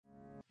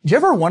Do you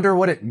ever wonder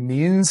what it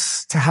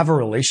means to have a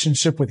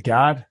relationship with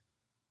God?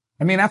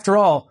 I mean, after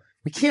all,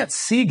 we can't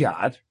see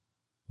God.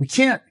 We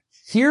can't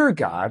hear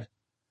God.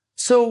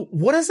 So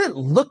what does it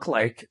look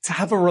like to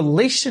have a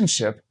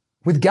relationship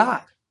with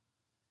God?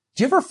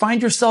 Do you ever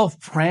find yourself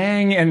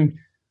praying and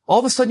all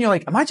of a sudden you're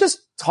like, am I just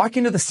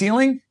talking to the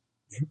ceiling?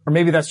 Or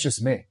maybe that's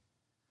just me.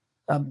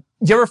 Do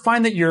you ever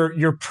find that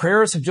your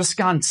prayers have just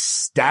gone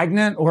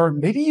stagnant? Or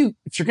maybe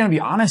if you're going to be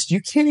honest,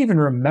 you can't even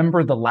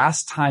remember the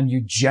last time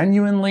you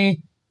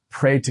genuinely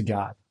prayed to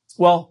God.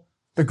 Well,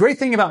 the great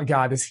thing about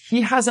God is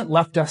he hasn't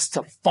left us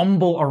to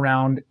fumble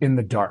around in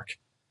the dark.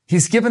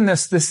 He's given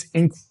us this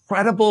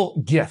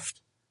incredible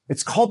gift.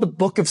 It's called the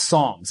Book of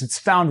Psalms. It's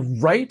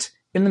found right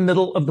in the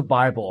middle of the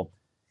Bible.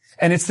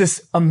 And it's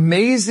this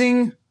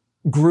amazing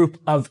group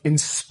of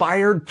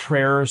inspired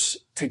prayers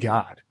to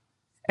God.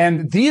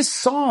 And these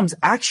Psalms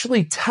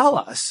actually tell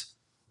us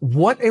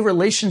what a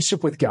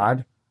relationship with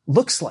God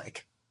looks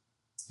like.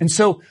 And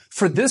so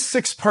for this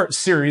 6-part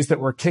series that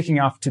we're kicking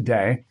off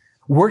today,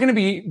 we're going to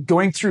be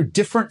going through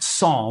different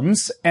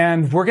Psalms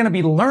and we're going to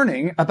be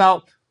learning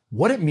about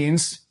what it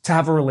means to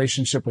have a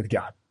relationship with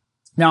God.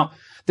 Now,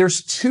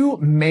 there's 2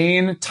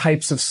 main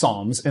types of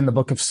Psalms in the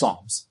book of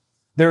Psalms.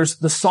 There's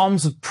the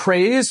Psalms of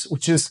praise,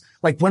 which is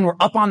like when we're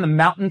up on the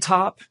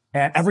mountaintop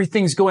and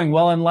everything's going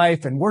well in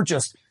life and we're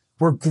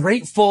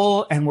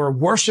grateful and we're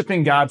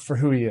worshiping God for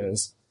who he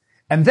is.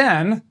 And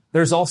then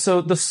there's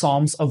also the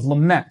Psalms of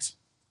lament.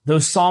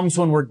 Those Psalms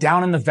when we're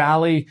down in the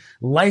valley,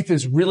 life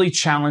is really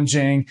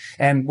challenging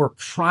and we're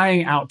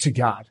crying out to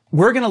God.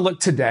 We're going to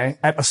look today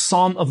at a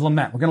Psalm of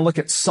lament. We're going to look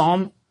at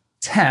Psalm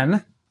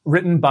 10,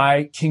 written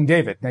by King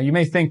David. Now, you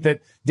may think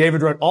that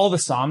David wrote all the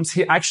Psalms.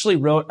 He actually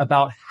wrote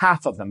about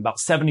half of them, about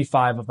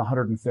 75 of the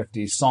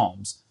 150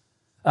 Psalms.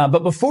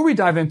 But before we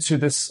dive into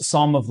this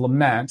Psalm of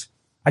lament,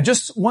 I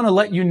just want to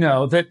let you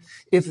know that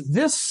if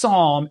this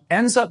Psalm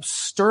ends up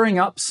stirring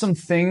up some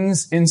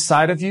things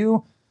inside of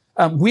you,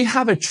 we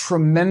have a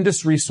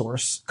tremendous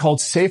resource called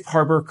Safe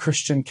Harbor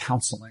Christian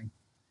Counseling.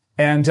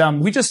 And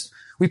we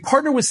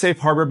partner with Safe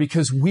Harbor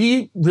because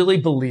we really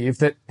believe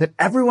that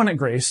everyone at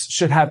Grace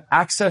should have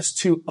access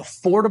to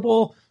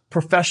affordable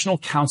professional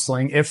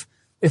counseling if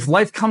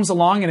life comes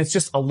along and it's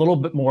just a little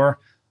bit more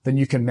than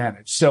you can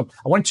manage. So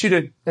I want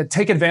you to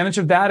take advantage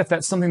of that. If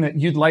that's something that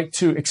you'd like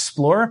to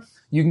explore,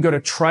 you can go to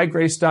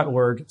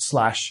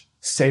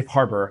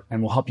trygrace.org/safeharbor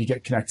and we'll help you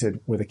get connected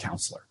with a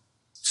counselor.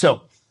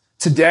 So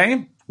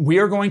today we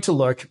are going to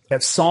look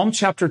at Psalm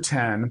chapter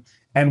 10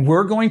 and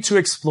we're going to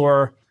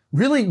explore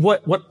really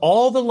what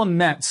all the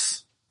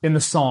laments in the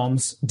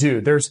Psalms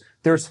do. There's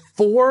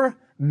 4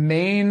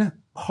 main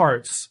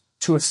parts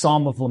to a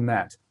Psalm of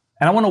lament.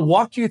 And I want to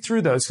walk you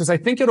through those because I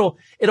think it'll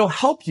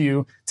help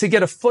you to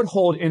get a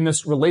foothold in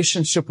this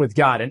relationship with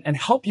God and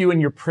help you in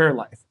your prayer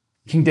life.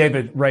 King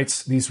David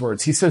writes these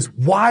words. He says,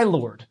 "Why,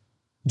 Lord,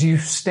 do you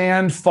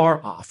stand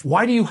far off?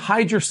 Why do you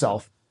hide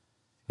yourself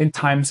in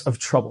times of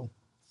trouble?"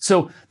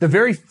 So the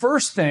very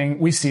first thing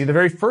we see, the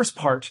very first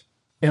part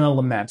in a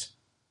lament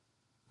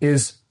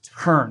is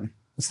turn.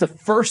 It's the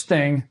first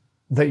thing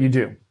that you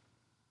do.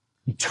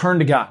 You turn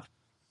to God.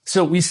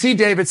 So we see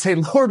David say,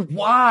 "Lord,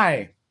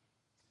 why?"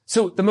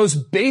 So the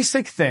most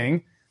basic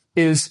thing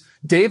is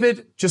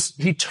David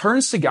he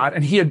turns to God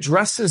and he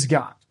addresses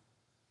God.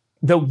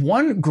 The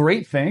one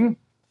great thing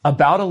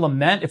about a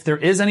lament, if there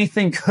is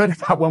anything good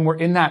about when we're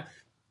in that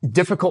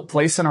difficult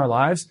place in our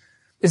lives,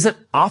 is that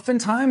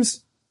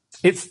oftentimes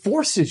it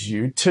forces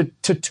you to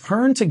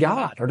turn to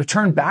God or to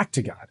turn back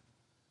to God.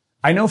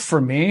 I know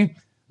for me,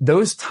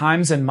 those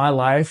times in my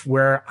life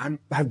where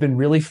I've been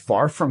really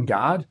far from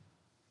God,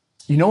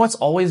 you know what's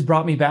always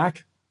brought me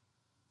back?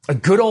 A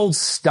good old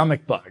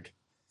stomach bug.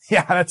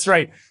 Yeah, that's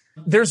right.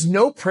 There's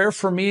no prayer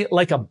for me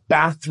like a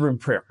bathroom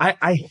prayer.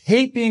 I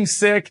hate being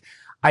sick.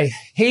 I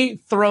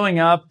hate throwing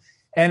up.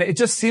 And it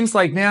just seems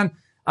like, man,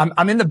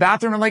 I'm in the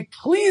bathroom. I'm like,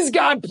 please,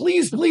 God,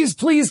 please, please,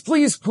 please,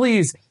 please,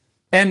 please.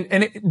 And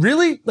it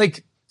really,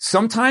 like,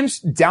 sometimes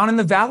down in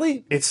the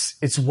valley,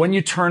 it's when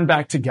you turn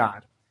back to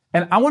God.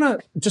 And I want to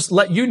just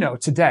let you know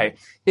today,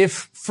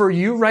 if for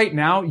you right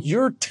now,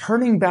 you're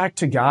turning back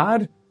to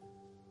God,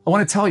 I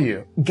want to tell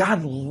you,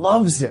 God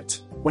loves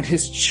it when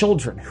his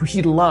children, who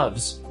he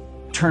loves,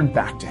 turn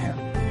back to him.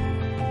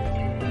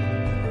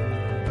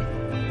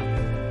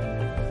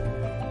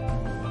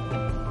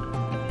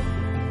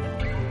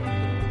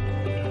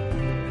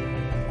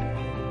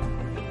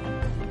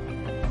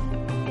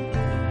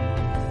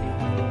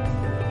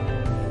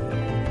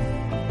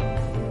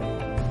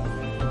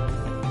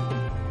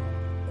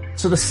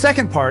 So the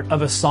second part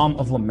of a Psalm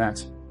of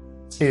lament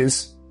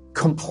is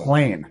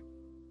complain.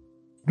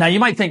 Now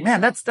you might think,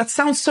 man, that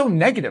sounds so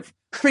negative.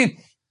 I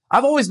mean,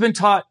 I've always been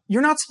taught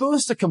you're not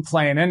supposed to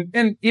complain.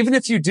 And even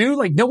if you do,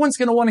 like, no one's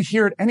going to want to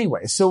hear it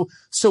anyway. So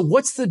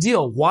what's the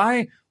deal?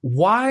 Why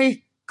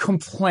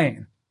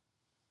complain?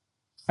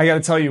 I got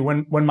to tell you,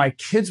 when my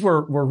kids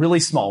were really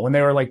small, when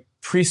they were like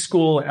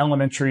preschool,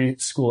 elementary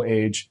school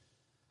age,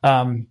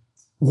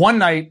 one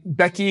night,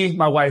 Becky,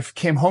 my wife,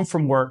 came home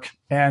from work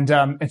and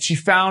she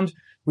found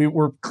we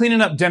were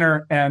cleaning up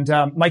dinner, and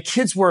my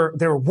kids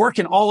they were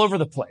working all over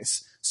the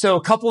place. So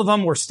a couple of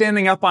them were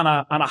standing up on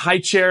a high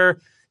chair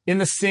in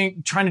the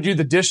sink trying to do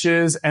the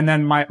dishes, and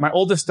then my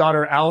oldest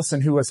daughter,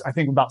 Allison, who was I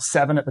think about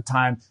 7 at the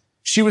time,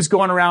 she was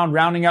going around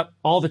rounding up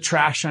all the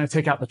trash, trying to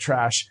take out the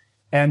trash.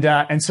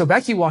 And so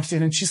Becky walked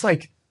in and she's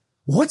like,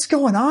 "What's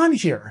going on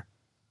here?"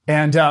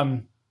 And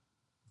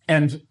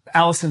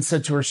Allison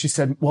said to her, she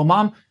said, "Well,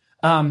 Mom,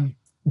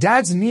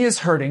 Dad's knee is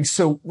hurting.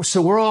 So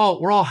we're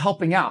all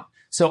helping out."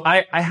 So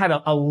I had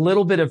a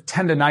little bit of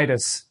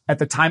tendonitis at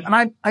the time.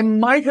 And I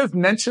might have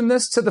mentioned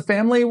this to the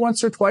family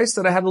once or twice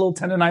that I had a little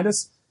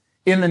tendonitis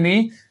in the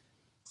knee.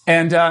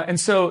 And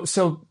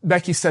so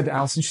Becky said to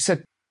Allison, she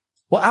said,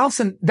 "Well,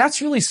 Allison,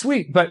 that's really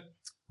sweet, but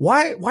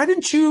why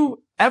didn't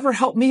you ever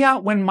help me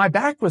out when my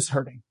back was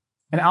hurting?"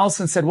 And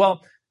Allison said,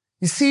 "Well,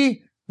 you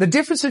see, the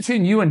difference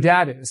between you and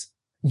Dad is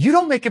you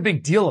don't make a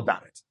big deal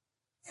about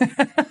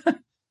it."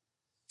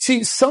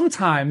 See,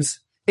 sometimes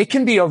it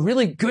can be a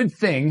really good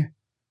thing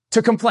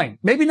to complain.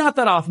 Maybe not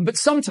that often, but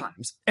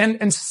sometimes.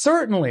 And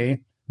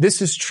certainly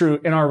this is true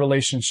in our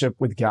relationship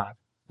with God.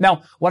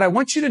 Now, what I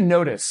want you to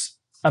notice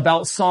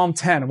about Psalm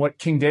 10 and what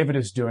King David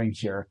is doing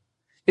here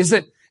is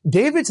that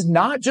David's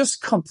not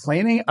just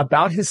complaining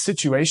about his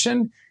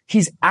situation.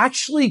 He's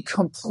actually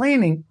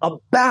complaining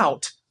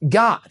about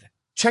God.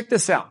 Check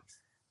this out.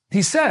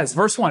 He says,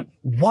 verse 1,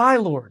 "Why,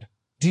 Lord,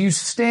 do you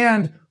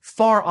stand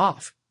far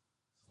off?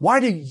 Why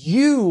do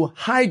you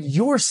hide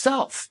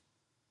yourself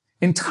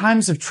in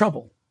times of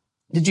trouble?"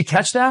 Did you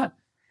catch that?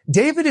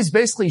 David is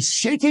basically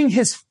shaking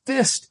his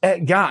fist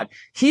at God.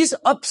 He's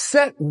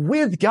upset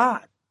with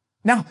God.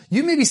 Now,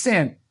 you may be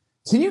saying,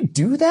 can you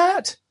do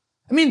that?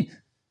 I mean,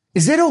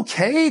 is it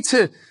okay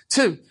to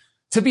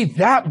be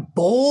that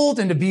bold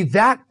and to be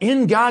that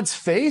in God's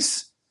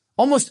face,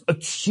 almost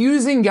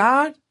accusing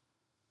God?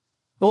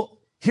 Well,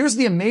 here's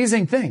the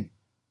amazing thing.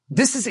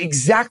 This is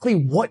exactly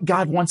what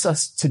God wants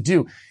us to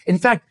do. In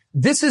fact,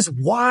 this is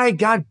why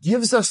God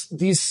gives us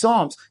these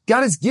Psalms.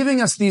 God is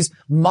giving us these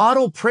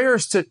model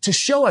prayers to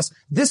show us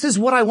this is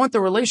what I want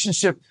the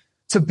relationship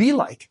to be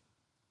like.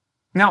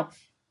 Now,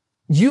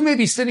 you may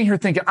be sitting here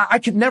thinking, I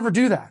could never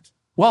do that.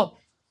 Well,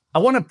 I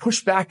want to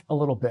push back a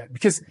little bit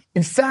because,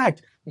 in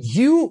fact,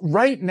 you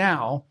right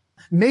now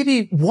may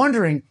be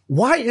wondering,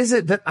 why is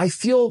it that I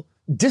feel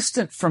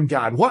distant from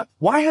God?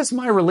 Why has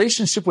my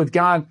relationship with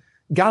God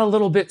got a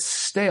little bit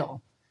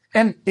stale?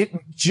 And it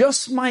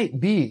just might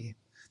be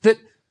that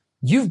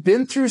you've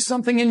been through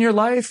something in your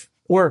life,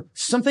 or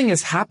something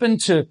has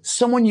happened to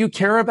someone you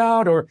care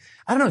about, or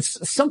I don't know,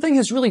 something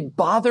has really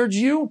bothered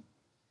you,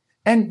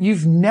 and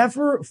you've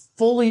never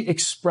fully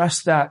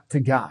expressed that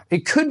to God.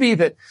 It could be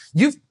that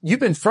you've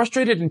been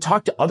frustrated and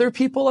talked to other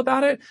people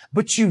about it,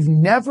 but you've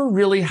never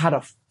really had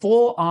a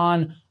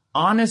full-on,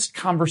 honest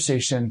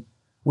conversation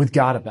with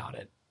God about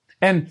it.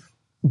 And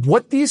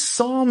what these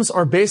Psalms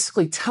are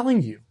basically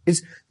telling you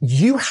is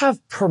you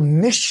have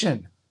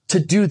permission to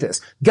do this.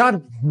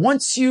 God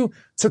wants you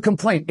to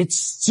complain. It's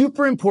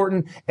super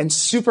important and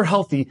super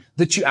healthy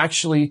that you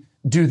actually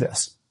do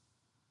this.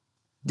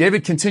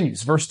 David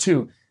continues, verse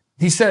 2.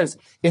 He says,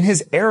 "In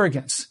his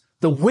arrogance,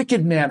 the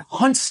wicked man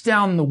hunts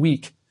down the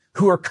weak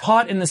who are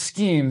caught in the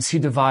schemes he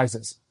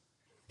devises.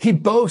 He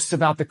boasts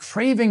about the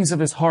cravings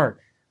of his heart.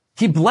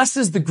 He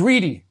blesses the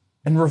greedy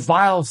and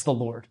reviles the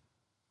Lord.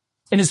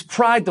 In his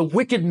pride, the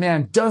wicked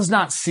man does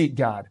not seek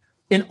God.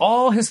 In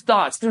all his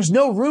thoughts, there's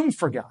no room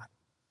for God.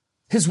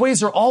 His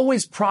ways are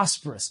always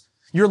prosperous.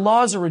 Your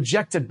laws are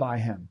rejected by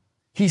him.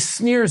 He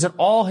sneers at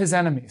all his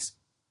enemies.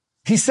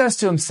 He says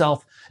to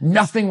himself,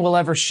 nothing will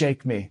ever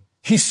shake me.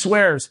 He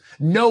swears,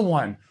 no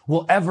one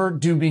will ever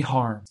do me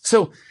harm."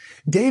 So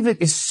David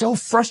is so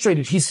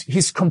frustrated.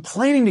 He's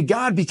complaining to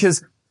God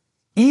because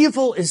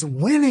evil is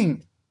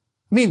winning.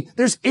 I mean,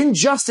 there's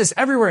injustice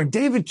everywhere, and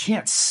David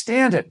can't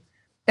stand it.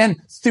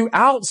 And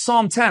throughout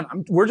Psalm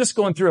 10, we're just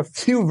going through a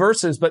few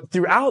verses, but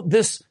throughout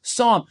this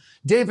Psalm,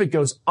 David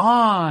goes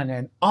on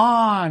and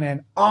on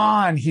and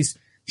on.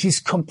 He's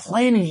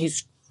complaining.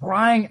 He's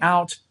crying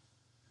out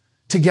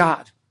to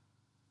God.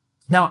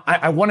 Now,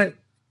 I want to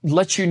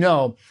let you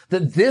know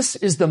that this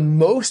is the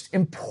most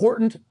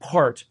important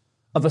part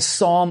of a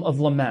Psalm of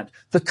lament.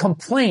 The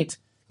complaint,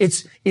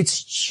 it's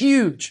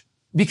huge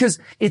because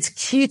it's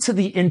key to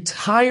the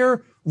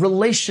entire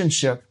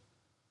relationship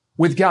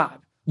with God.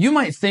 You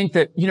might think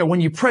that,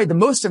 when you pray, the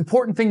most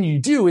important thing you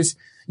do is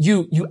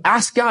you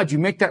ask God, you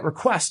make that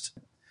request.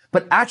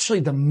 But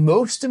actually, the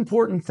most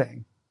important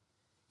thing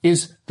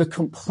is the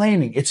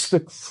complaining. It's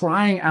the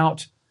crying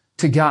out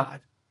to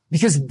God.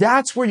 Because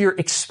that's where you're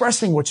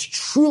expressing what's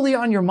truly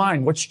on your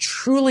mind, what's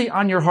truly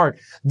on your heart.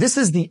 This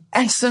is the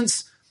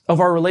essence of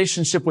our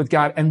relationship with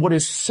God and what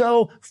is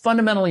so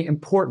fundamentally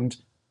important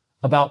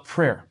about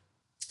prayer.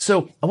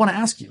 So I want to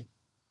ask you,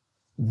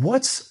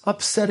 what's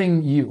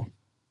upsetting you?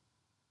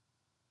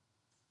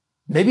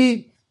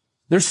 Maybe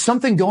there's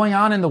something going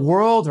on in the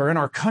world or in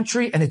our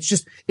country, and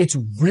it's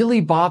really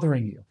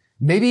bothering you.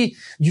 Maybe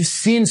you've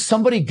seen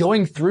somebody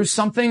going through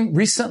something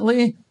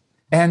recently,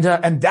 and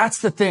that's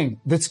the thing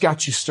that's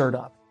got you stirred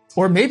up.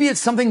 Or maybe it's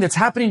something that's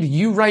happening to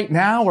you right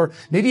now, or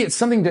maybe it's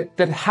something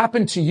that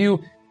happened to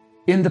you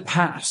in the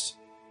past.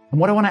 And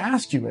what I want to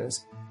ask you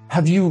is,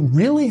 have you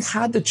really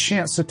had the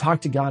chance to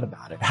talk to God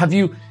about it? Have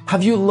you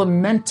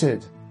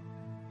lamented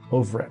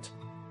over it?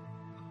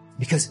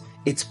 Because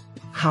it's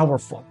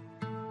powerful.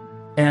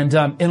 And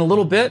in a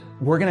little bit,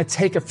 we're going to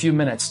take a few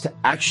minutes to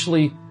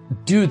actually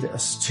do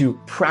this, to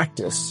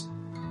practice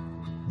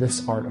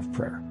this art of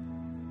prayer.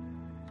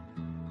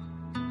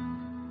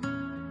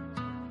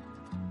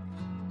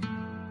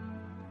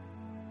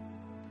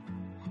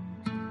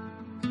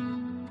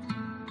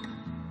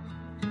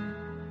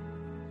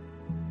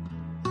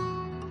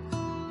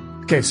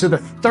 Okay, so the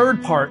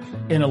third part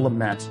in a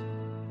lament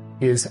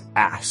is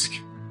ask.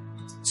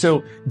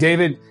 So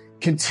David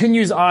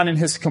continues on in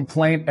his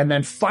complaint, and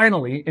then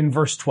finally in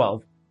verse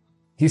 12,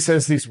 he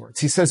says these words.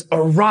 He says,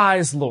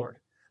 "Arise, Lord,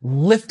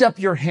 lift up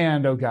your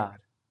hand, O God.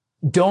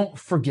 Don't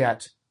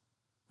forget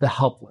the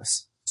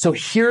helpless." So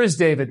here is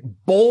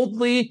David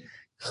boldly,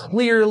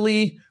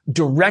 clearly,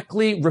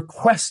 directly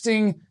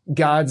requesting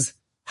God's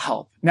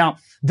help. Now,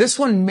 this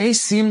one may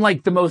seem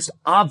like the most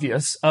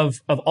obvious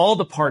of all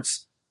the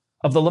parts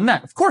of the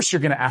lament. Of course, you're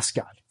going to ask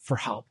God for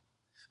help.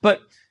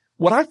 But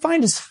what I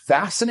find is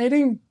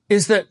fascinating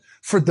is that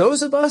for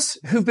those of us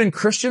who've been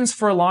Christians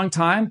for a long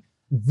time,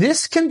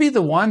 this can be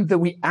the one that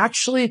we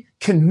actually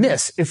can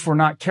miss if we're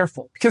not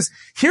careful. Because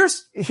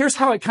here's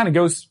how it kind of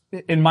goes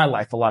in my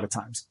life a lot of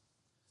times.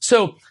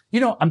 So,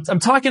 I'm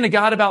talking to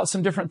God about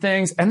some different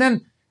things. And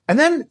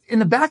then in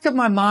the back of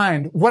my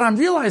mind, what I'm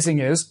realizing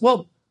is,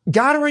 well,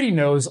 God already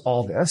knows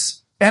all this.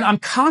 And I'm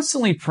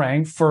constantly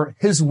praying for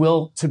his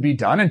will to be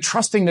done and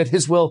trusting that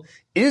his will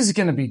is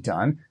going to be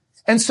done.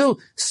 And so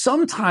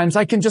sometimes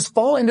I can just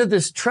fall into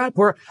this trap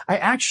where I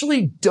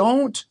actually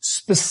don't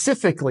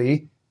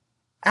specifically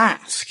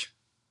ask.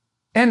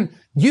 And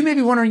you may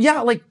be wondering,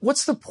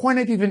 what's the point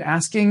of even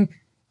asking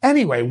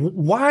anyway?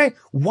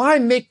 Why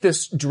make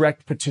this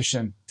direct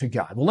petition to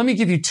God? Well, let me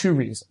give you two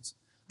reasons.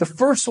 The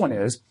first one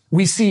is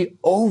we see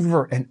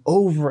over and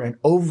over and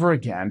over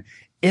again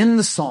in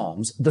the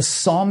Psalms, the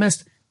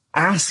psalmist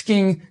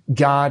asking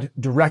God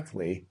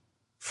directly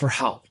for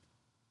help.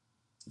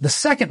 The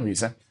second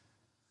reason,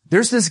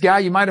 there's this guy,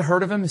 you might have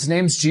heard of him. His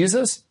name's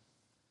Jesus.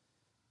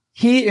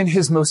 He, in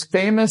his most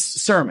famous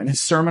sermon,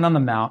 his Sermon on the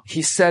Mount,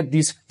 he said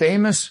these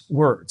famous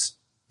words.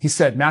 He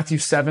said, Matthew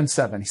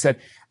 7:7, he said,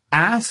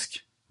 "Ask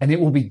and it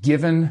will be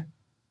given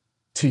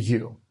to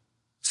you."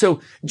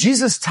 So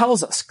Jesus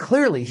tells us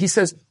clearly, he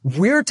says,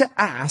 we're to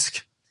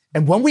ask.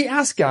 And when we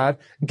ask God,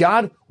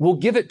 God will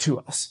give it to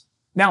us.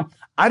 Now,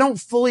 I don't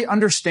fully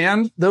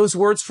understand those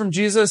words from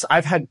Jesus.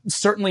 I've had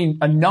certainly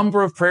a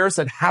number of prayers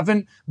that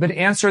haven't been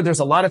answered. There's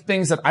a lot of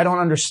things that I don't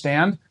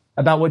understand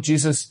about what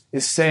Jesus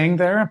is saying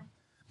there.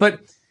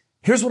 But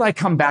here's what I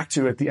come back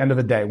to at the end of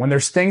the day. When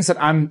there's things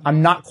that I'm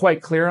not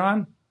quite clear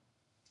on,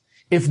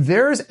 if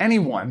there's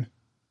anyone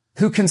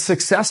who can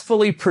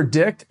successfully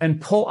predict and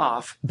pull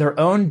off their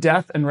own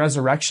death and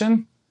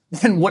resurrection,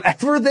 then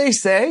whatever they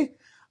say,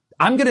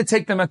 I'm going to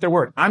take them at their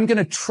word. I'm going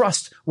to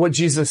trust what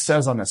Jesus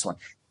says on this one.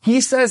 He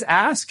says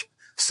ask,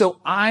 so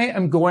I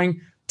am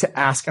going to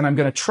ask, and I'm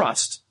going to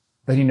trust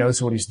that he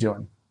knows what he's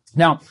doing.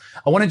 Now,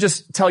 I want to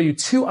just tell you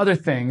two other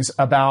things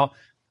about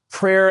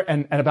prayer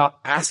and about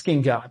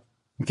asking God,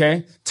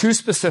 okay? Two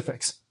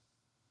specifics.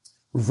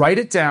 Write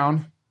it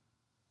down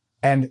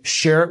and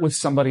share it with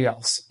somebody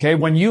else, okay?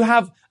 When you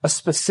have a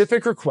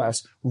specific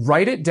request,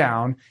 write it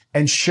down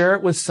and share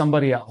it with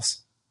somebody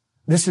else.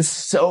 This is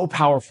so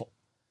powerful.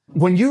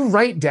 When you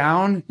write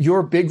down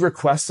your big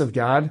requests of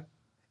God,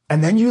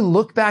 and then you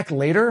look back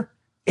later,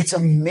 it's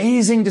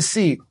amazing to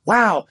see,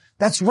 wow,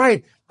 that's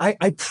right.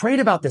 I prayed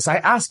about this. I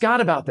asked God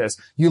about this.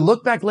 You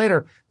look back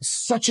later,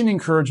 such an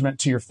encouragement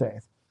to your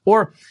faith.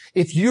 Or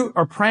if you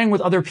are praying with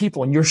other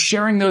people and you're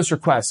sharing those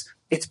requests,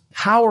 it's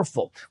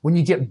powerful when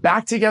you get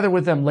back together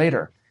with them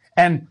later.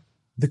 And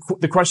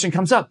the question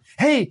comes up,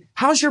 hey,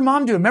 how's your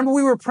mom doing? Remember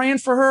we were praying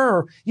for her?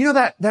 Or,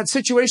 that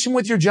situation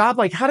with your job?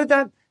 Like, how did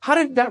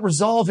that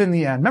resolve in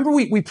the end? Remember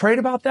we prayed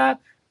about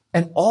that?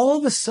 And all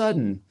of a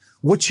sudden,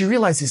 what you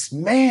realize is,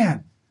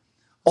 man,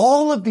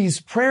 all of these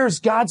prayers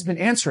God's been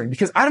answering.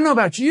 Because I don't know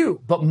about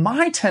you, but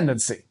my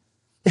tendency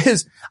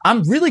is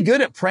I'm really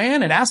good at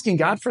praying and asking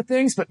God for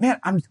things, but man,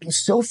 I'm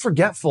so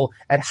forgetful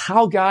at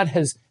how God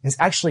has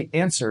actually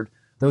answered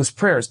those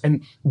prayers.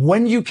 And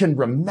when you can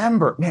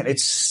remember, man,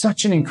 it's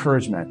such an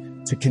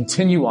encouragement to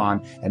continue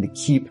on and to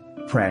keep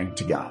praying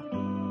to God.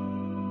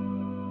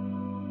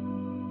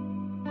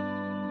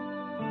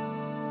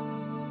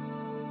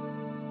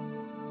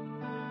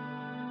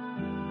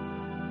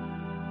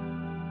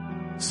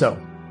 So,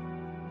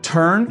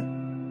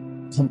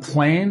 turn,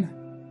 complain,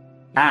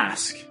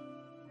 ask,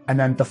 and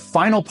then the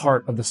final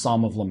part of the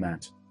Psalm of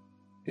Lament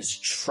is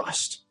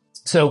trust.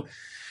 So,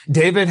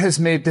 David has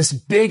made this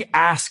big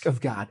ask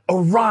of God,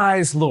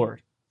 arise,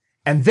 Lord.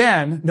 And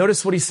then,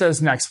 notice what he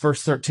says next,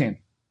 verse 13.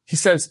 He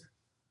says,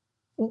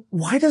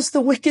 why does the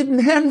wicked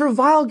man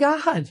revile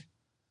God?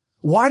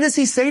 Why does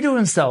he say to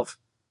himself,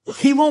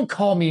 he won't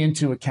call me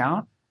into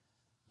account?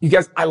 You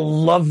guys, I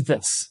love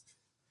this.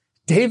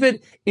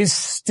 David is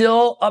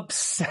still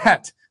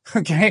upset.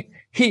 Okay.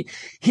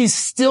 He's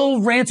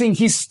still ranting.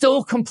 He's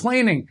still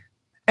complaining.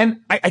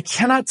 And I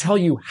cannot tell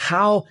you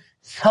how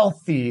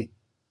healthy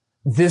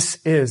this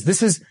is.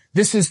 This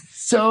is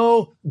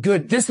so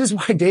good. This is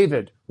why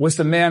David was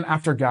the man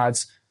after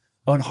God's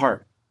own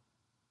heart.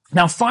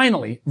 Now,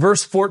 finally,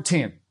 verse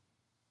 14,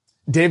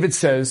 David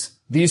says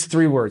these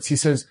three words. He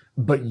says,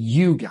 but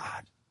you,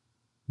 God,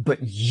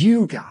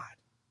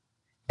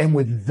 and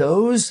with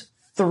those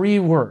three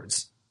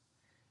words,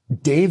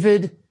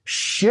 David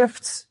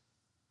shifts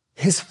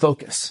his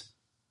focus.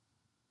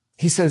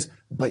 He says,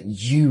 but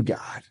you,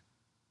 God,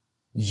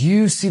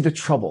 you see the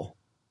trouble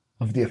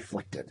of the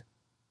afflicted.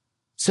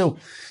 So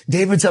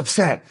David's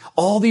upset.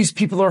 All these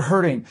people are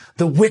hurting.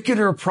 The wicked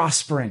are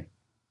prospering.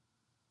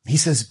 He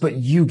says, but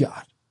you,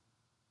 God,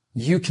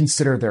 you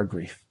consider their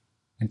grief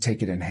and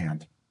take it in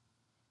hand.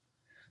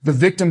 The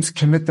victims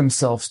commit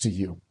themselves to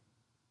you.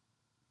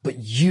 But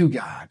you,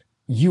 God,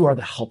 you are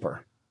the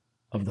helper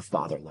of the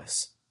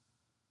fatherless.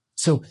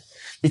 So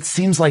it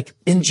seems like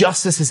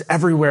injustice is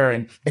everywhere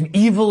and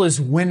evil is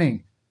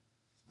winning.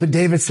 But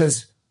David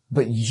says,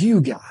 but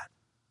you, God,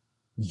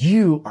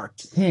 you are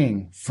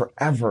king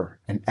forever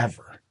and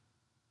ever.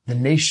 The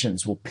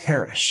nations will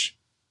perish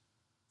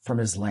from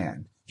his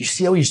land. You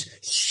see how he's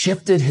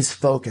shifted his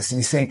focus and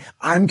he's saying,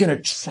 I'm going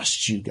to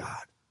trust you,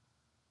 God.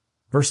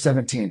 Verse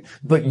 17,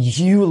 but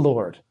you,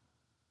 Lord,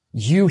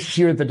 you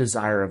hear the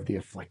desire of the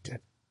afflicted.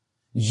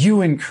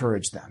 You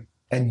encourage them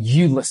and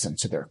you listen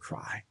to their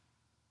cry.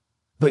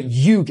 But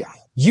you, God,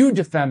 you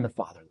defend the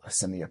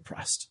fatherless and the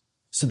oppressed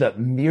so that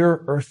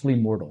mere earthly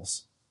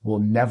mortals will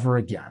never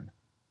again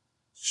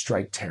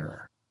strike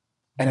terror.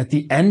 And at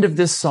the end of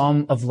this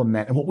psalm of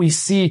lament, and what we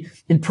see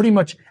in pretty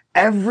much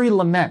every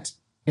lament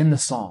in the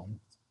psalm,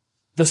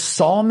 the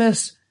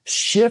psalmist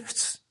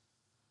shifts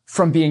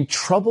from being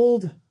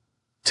troubled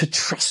to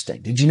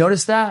trusting. Did you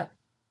notice that?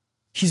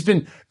 He's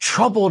been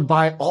troubled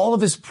by all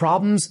of his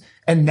problems,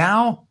 and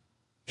now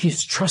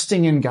he's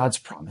trusting in God's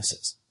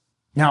promises.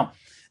 Now,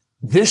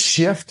 this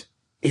shift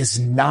is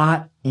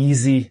not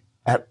easy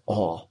at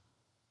all.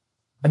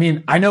 I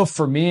mean, I know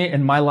for me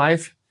in my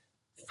life,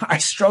 I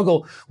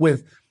struggle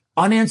with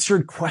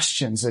unanswered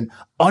questions and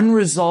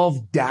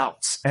unresolved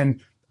doubts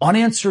and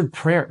unanswered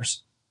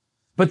prayers.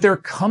 But there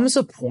comes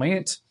a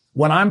point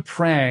when I'm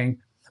praying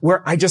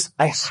where I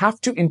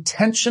have to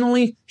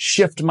intentionally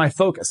shift my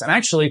focus. And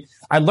actually,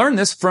 I learned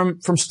this from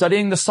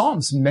studying the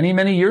Psalms many,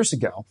 many years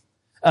ago.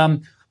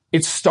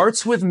 It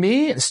starts with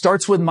me, it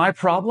starts with my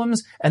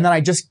problems, and then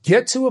I just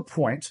get to a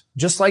point,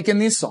 just like in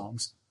these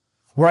Psalms,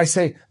 where I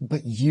say,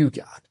 but you,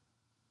 God,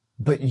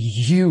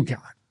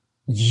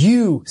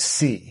 you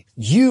see,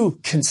 you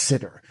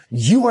consider,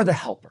 you are the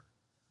helper.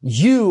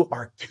 You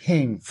are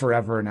king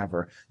forever and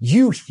ever.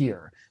 You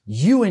hear,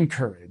 you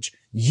encourage,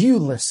 you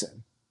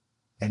listen,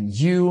 and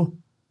you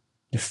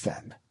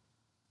defend.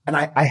 And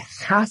I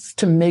have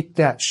to make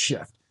that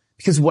shift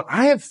because what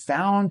I have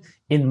found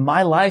in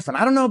my life, and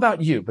I don't know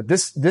about you, but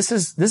this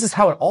is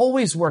how it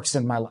always works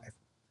in my life.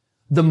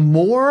 The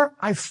more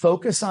I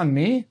focus on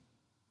me,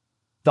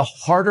 the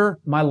harder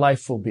my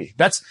life will be.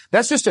 That's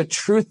just a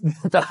truth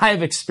that I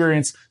have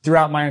experienced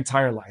throughout my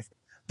entire life.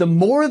 The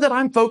more that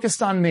I'm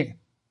focused on me,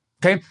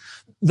 okay,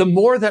 the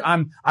more that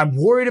I'm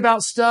worried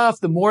about stuff,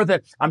 the more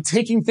that I'm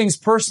taking things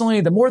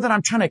personally, the more that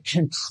I'm trying to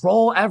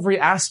control every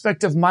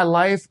aspect of my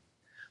life,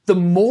 the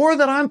more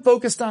that I'm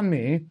focused on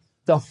me,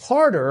 the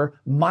harder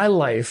my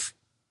life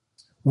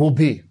will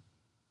be.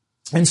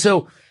 And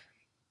so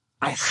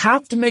I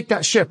have to make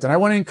that shift. And I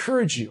want to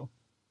encourage you.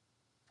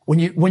 When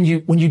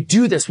you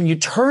do this, when you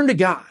turn to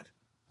God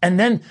and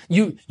then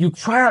you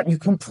cry out, you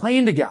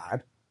complain to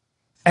God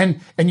and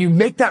you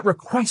make that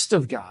request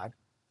of God,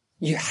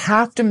 you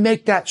have to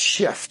make that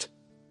shift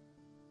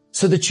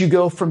so that you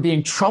go from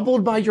being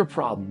troubled by your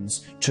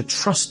problems to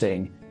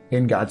trusting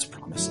in God's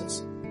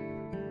promises.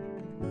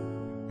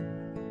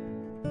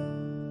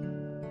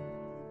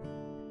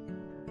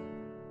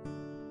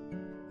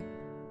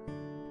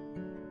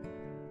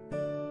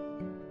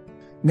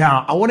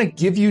 Now, I want to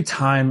give you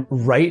time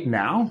right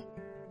now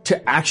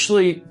to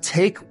actually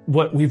take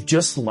what we've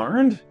just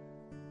learned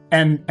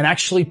and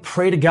actually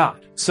pray to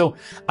God. So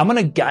I'm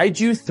going to guide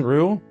you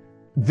through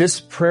this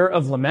prayer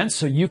of lament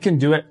so you can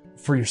do it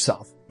for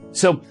yourself.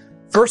 So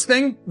first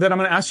thing that I'm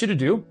going to ask you to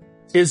do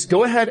is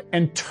go ahead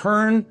and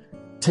turn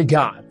to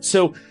God.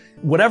 So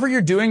whatever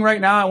you're doing right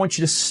now, I want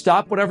you to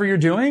stop whatever you're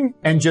doing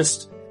and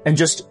just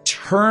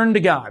turn to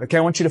God. Okay.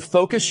 I want you to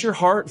focus your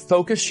heart,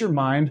 focus your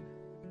mind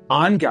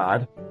on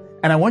God.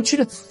 And I want you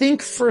to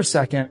think for a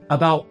second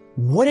about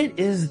what it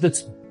is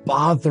that's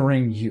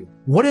bothering you.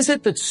 What is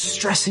it that's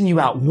stressing you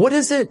out? What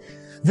is it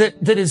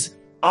that is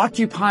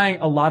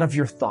occupying a lot of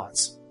your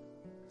thoughts?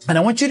 And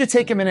I want you to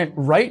take a minute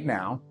right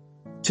now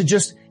to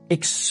just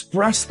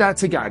express that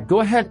to God. Go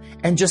ahead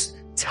and just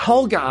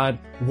tell God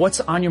what's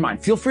on your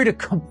mind. Feel free to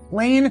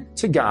complain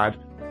to God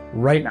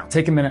right now.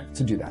 Take a minute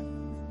to do that.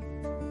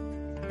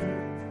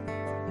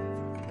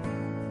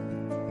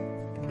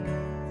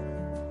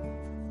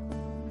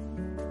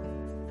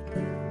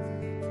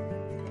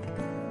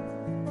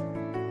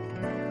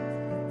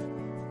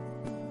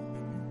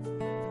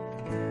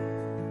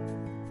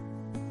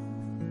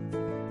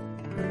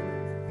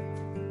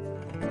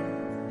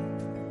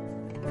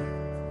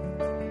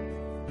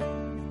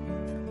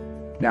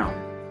 Now,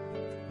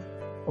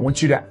 I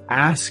want you to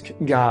ask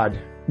God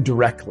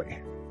directly.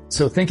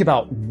 So think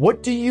about,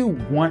 what do you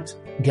want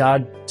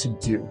God to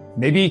do?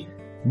 Maybe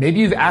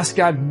you've asked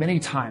God many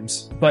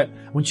times, but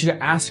I want you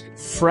to ask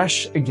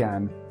fresh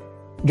again.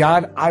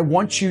 God, I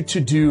want you to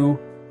do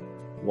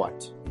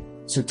what?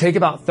 So take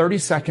about 30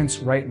 seconds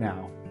right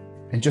now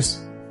and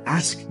just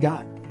ask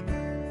God.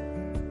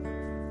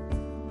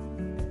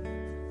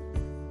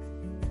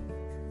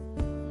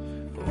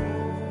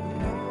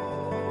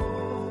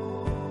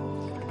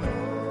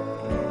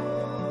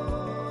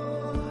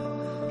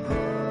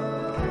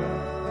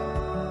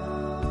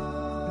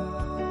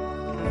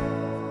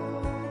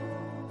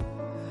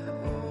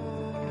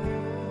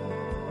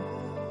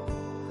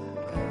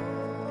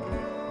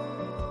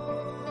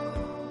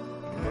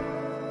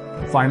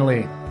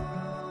 Finally,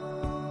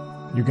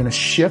 you're going to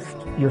shift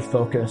your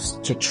focus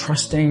to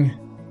trusting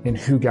in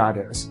who God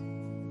is.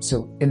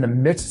 So in the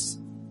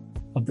midst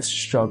of the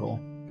struggle,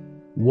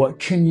 what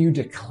can you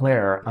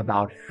declare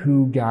about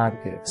who God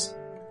is?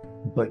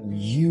 But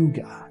you,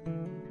 God,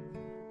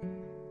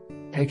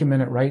 take a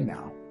minute right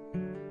now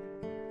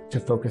to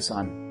focus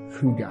on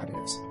who God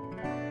is.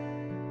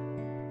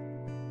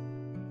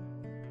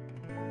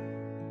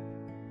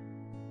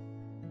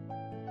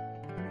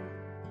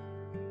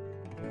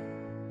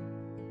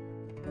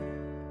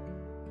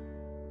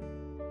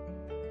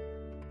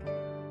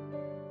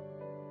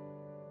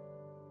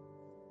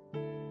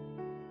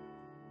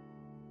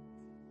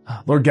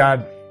 Lord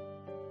God,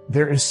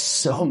 there is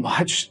so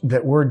much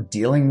that we're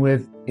dealing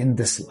with in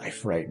this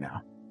life right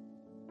now.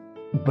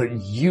 But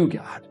you,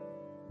 God,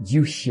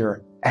 you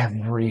hear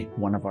every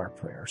one of our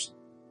prayers.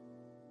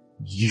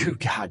 You,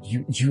 God,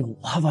 you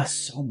love us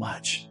so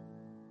much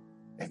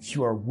that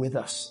you are with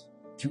us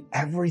through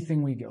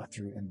everything we go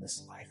through in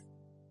this life.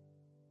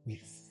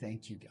 We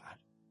thank you, God,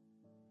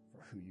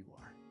 for who you are.